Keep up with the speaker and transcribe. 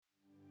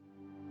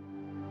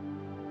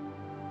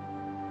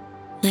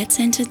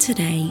Let's enter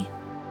today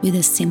with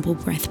a simple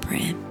breath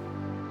prayer.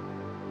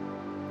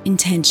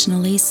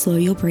 Intentionally slow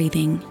your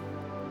breathing,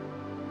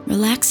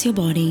 relax your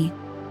body,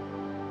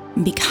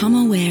 and become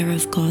aware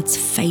of God's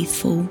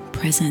faithful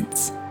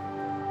presence.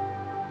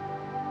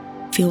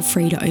 Feel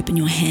free to open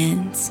your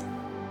hands,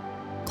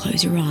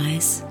 close your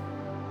eyes,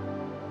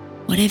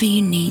 whatever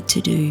you need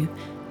to do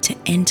to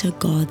enter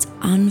God's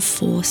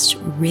unforced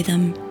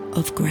rhythm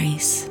of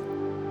grace.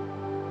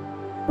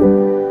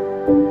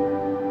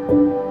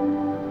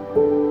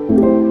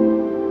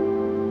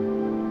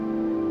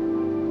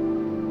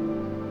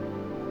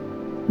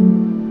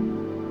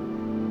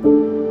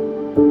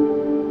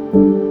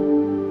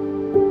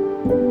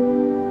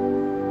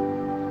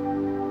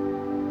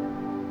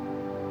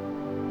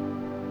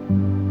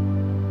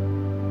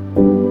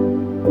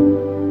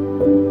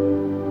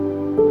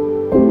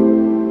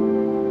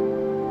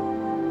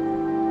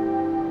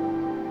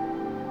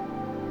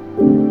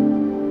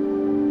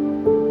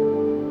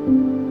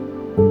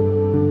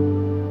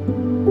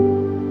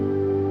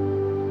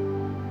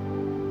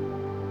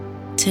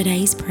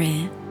 Today's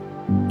prayer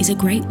is a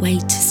great way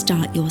to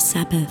start your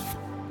Sabbath.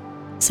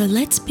 So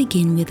let's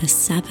begin with a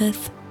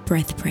Sabbath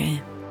breath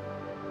prayer.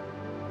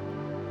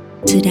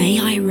 Today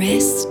I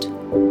rest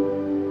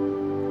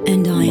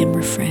and I am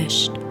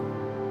refreshed.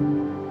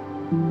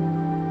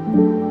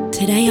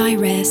 Today I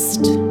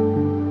rest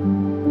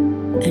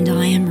and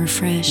I am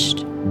refreshed.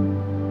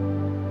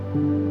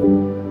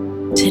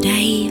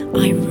 Today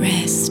I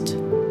rest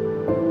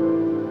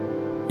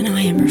and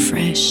I am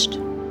refreshed.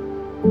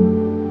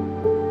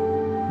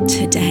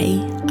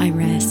 Today I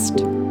rest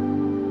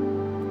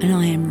and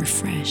I am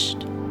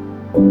refreshed.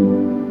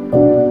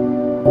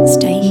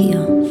 Stay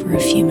here for a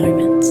few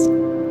moments.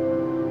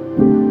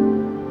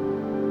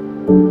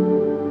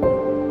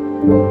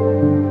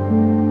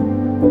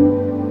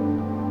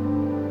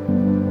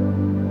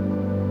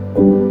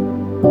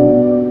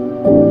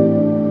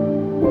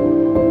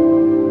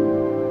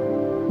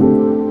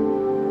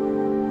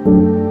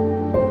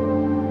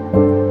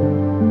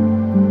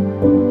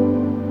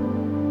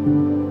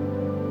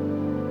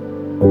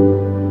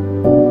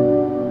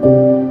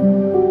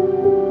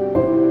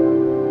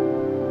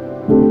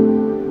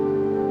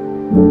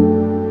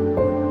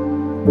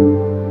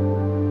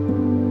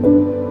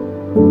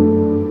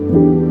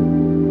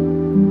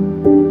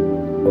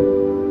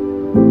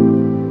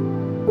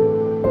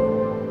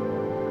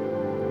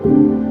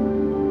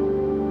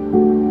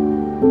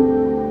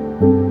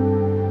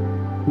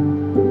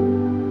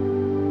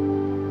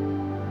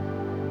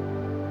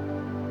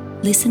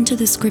 Listen to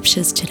the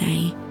scriptures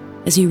today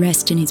as you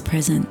rest in His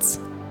presence.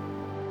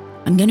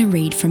 I'm going to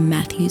read from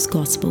Matthew's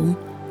Gospel,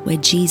 where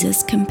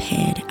Jesus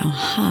compared our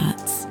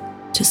hearts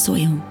to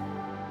soil.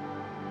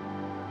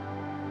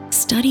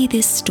 Study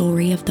this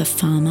story of the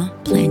farmer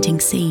planting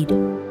seed.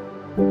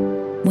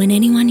 When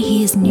anyone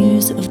hears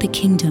news of the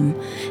kingdom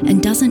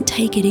and doesn't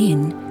take it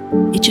in,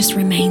 it just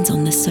remains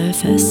on the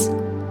surface.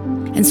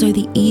 And so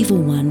the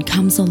evil one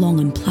comes along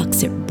and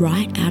plucks it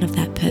right out of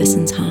that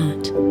person's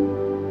heart.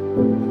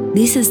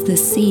 This is the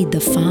seed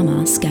the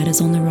farmer scatters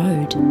on the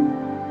road.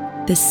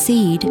 The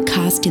seed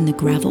cast in the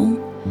gravel,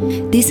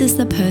 this is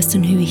the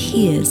person who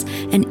hears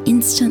and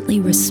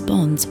instantly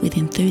responds with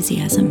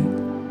enthusiasm.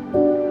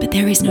 But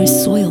there is no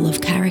soil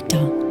of character,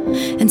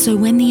 and so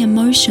when the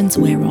emotions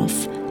wear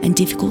off and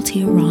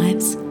difficulty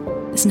arrives,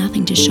 there's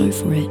nothing to show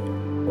for it.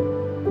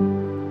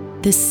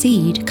 The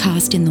seed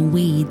cast in the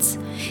weeds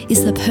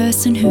is the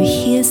person who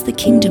hears the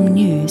kingdom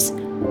news,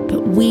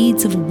 but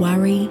weeds of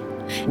worry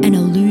and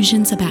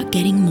illusions about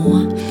getting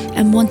more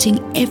and wanting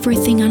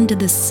everything under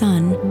the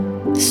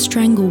sun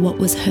strangle what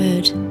was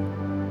heard.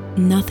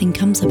 Nothing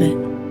comes of it.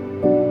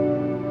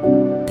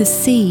 The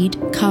seed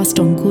cast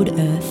on good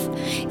earth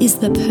is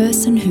the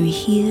person who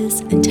hears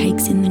and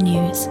takes in the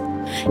news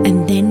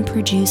and then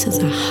produces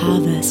a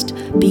harvest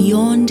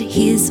beyond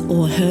his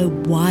or her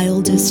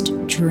wildest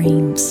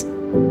dreams.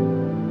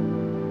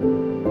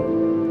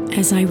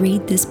 As I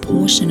read this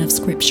portion of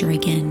Scripture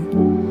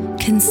again,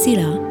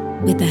 consider,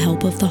 with the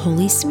help of the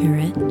Holy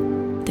Spirit,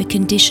 the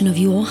condition of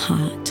your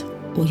heart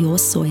or your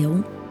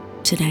soil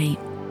today.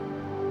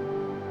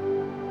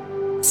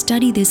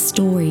 Study this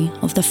story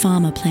of the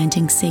farmer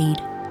planting seed.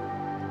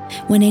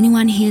 When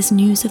anyone hears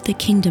news of the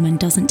kingdom and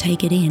doesn't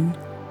take it in,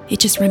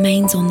 it just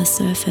remains on the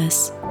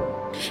surface.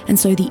 And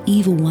so the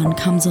evil one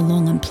comes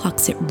along and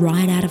plucks it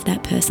right out of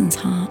that person's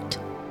heart.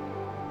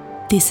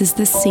 This is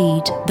the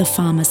seed the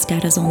farmer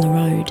scatters on the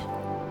road.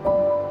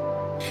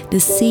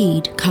 The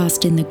seed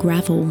cast in the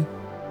gravel,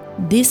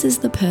 this is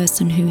the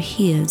person who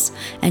hears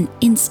and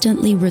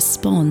instantly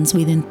responds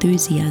with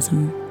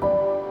enthusiasm.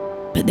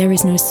 But there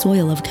is no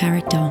soil of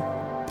character.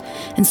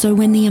 And so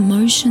when the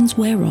emotions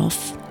wear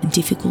off and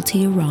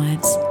difficulty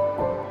arrives,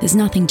 there's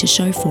nothing to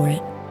show for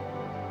it.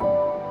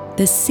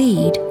 The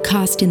seed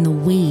cast in the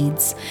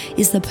weeds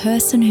is the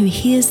person who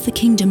hears the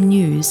kingdom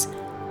news,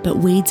 but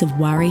weeds of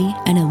worry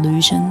and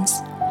illusions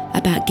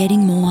about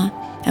getting more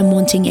and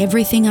wanting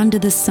everything under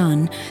the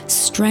sun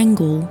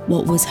strangle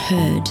what was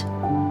heard,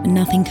 and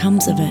nothing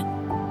comes of it.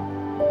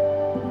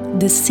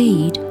 The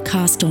seed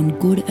cast on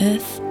good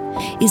earth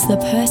is the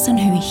person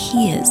who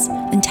hears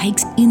and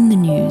takes in the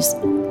news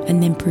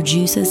and then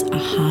produces a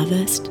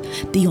harvest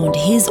beyond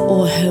his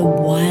or her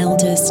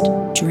wildest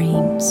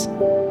dreams.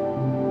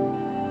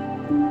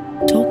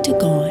 Talk to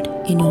God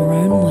in your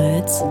own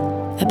words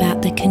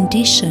about the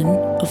condition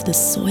of the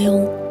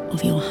soil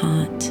of your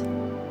heart.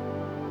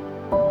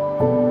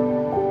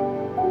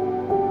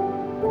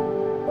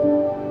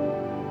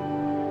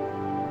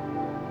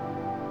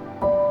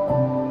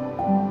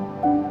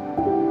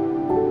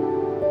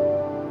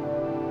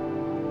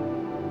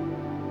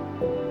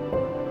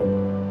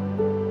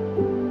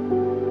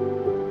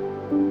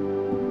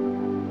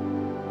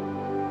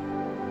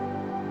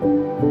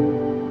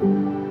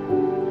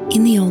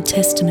 In the Old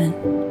Testament,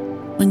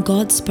 when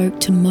God spoke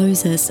to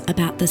Moses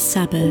about the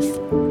Sabbath,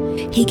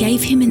 he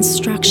gave him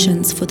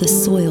instructions for the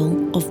soil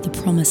of the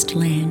promised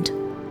land,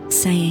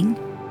 saying,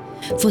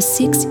 "For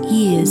 6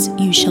 years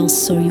you shall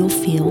sow your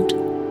field.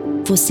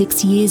 For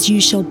 6 years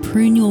you shall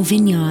prune your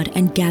vineyard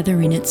and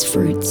gather in its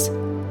fruits.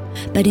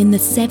 But in the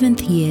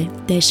 7th year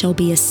there shall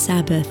be a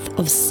Sabbath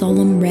of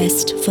solemn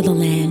rest for the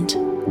land,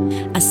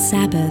 a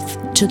Sabbath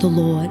to the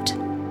Lord.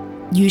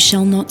 You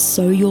shall not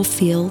sow your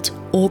field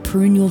or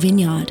prune your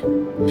vineyard.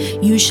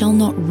 You shall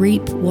not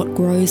reap what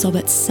grows of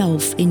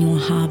itself in your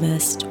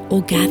harvest,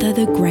 or gather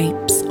the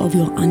grapes of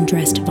your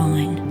undressed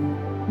vine.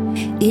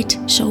 It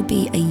shall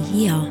be a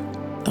year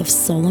of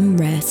solemn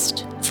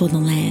rest for the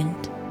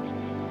land."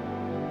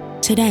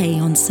 Today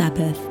on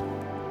Sabbath,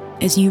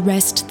 as you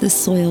rest the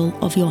soil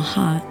of your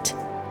heart,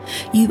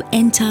 you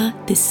enter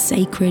this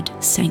sacred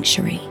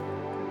sanctuary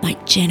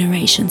like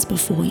generations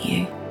before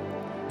you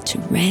to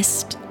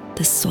rest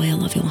the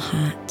soil of your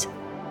heart.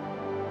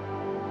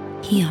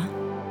 Here,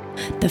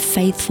 the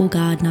faithful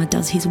gardener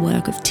does his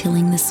work of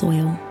tilling the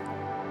soil,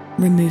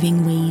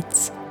 removing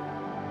weeds,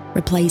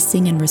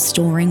 replacing and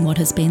restoring what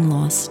has been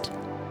lost,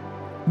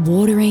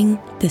 watering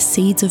the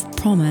seeds of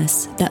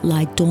promise that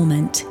lie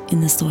dormant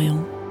in the soil.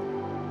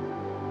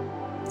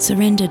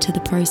 Surrender to the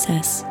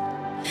process,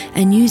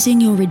 and using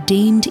your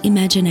redeemed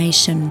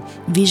imagination,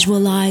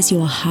 visualize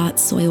your heart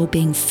soil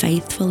being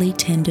faithfully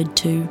tended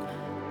to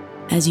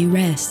as you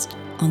rest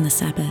on the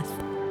Sabbath.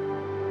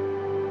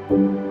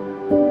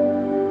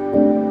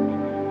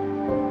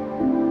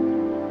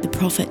 The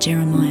prophet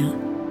Jeremiah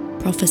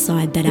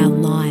prophesied that our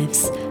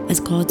lives as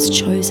God's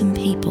chosen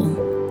people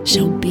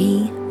shall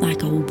be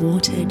like a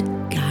watered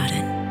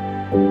garden.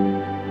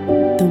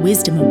 The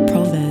wisdom of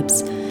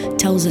Proverbs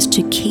tells us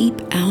to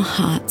keep our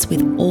hearts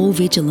with all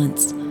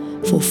vigilance,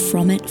 for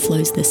from it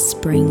flows the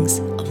springs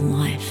of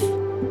life.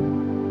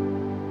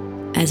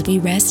 As we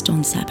rest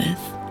on Sabbath,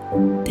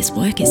 this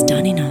work is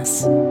done in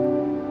us,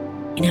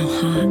 in our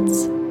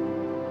hearts,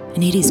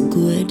 and it is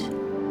good,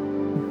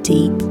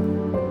 deep,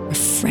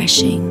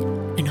 refreshing,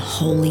 and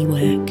holy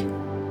work.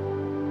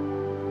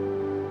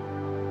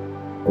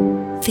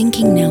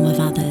 Thinking now of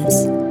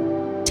others,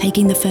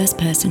 taking the first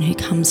person who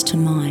comes to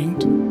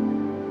mind,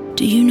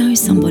 do you know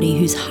somebody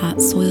whose heart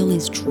soil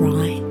is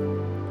dry,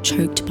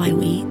 choked by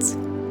weeds,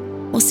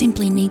 or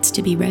simply needs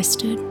to be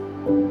rested?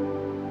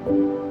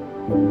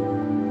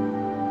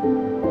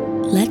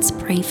 Let's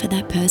pray for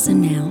that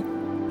person now,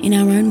 in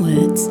our own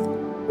words,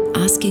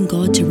 asking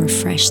God to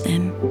refresh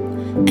them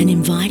and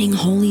inviting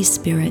Holy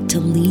Spirit to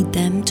lead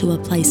them to a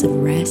place of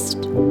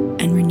rest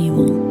and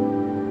renewal.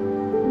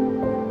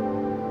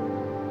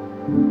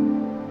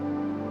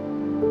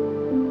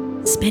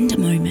 Spend a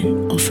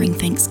moment offering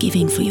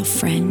thanksgiving for your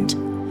friend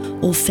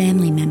or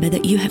family member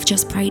that you have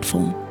just prayed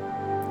for.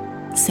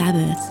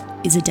 Sabbath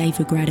is a day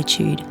for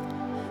gratitude,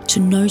 to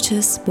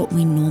notice what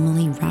we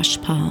normally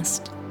rush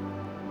past.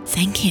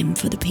 Thank Him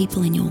for the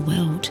people in your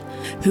world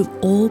who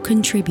all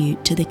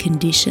contribute to the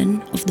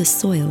condition of the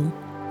soil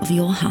of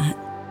your heart.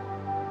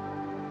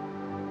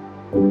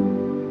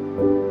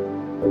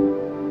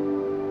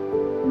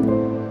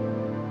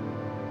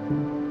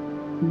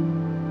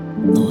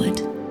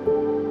 Lord,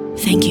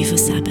 thank you for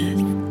Sabbath.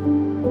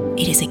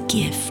 It is a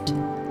gift.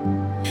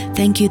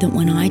 Thank you that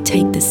when I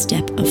take the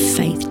step of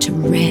faith to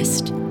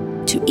rest,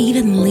 to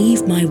even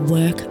leave my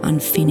work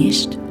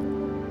unfinished,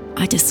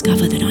 I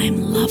discover that I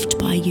am loved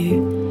by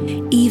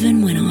you,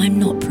 even when I'm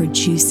not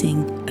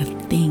producing a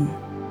thing.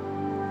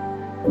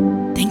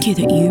 Thank you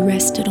that you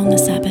rested on the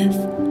Sabbath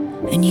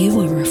and you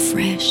were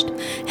refreshed.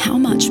 How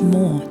much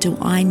more do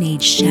I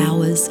need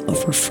showers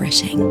of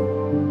refreshing?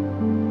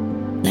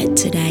 Let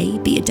today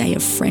be a day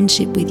of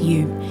friendship with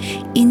you,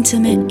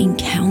 intimate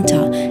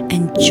encounter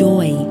and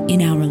joy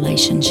in our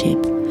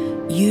relationship.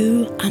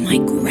 You are my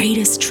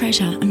greatest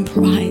treasure and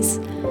prize,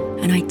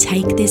 and I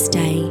take this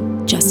day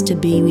just to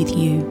be with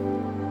you.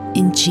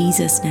 In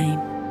Jesus' name,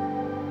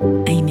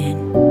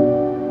 amen.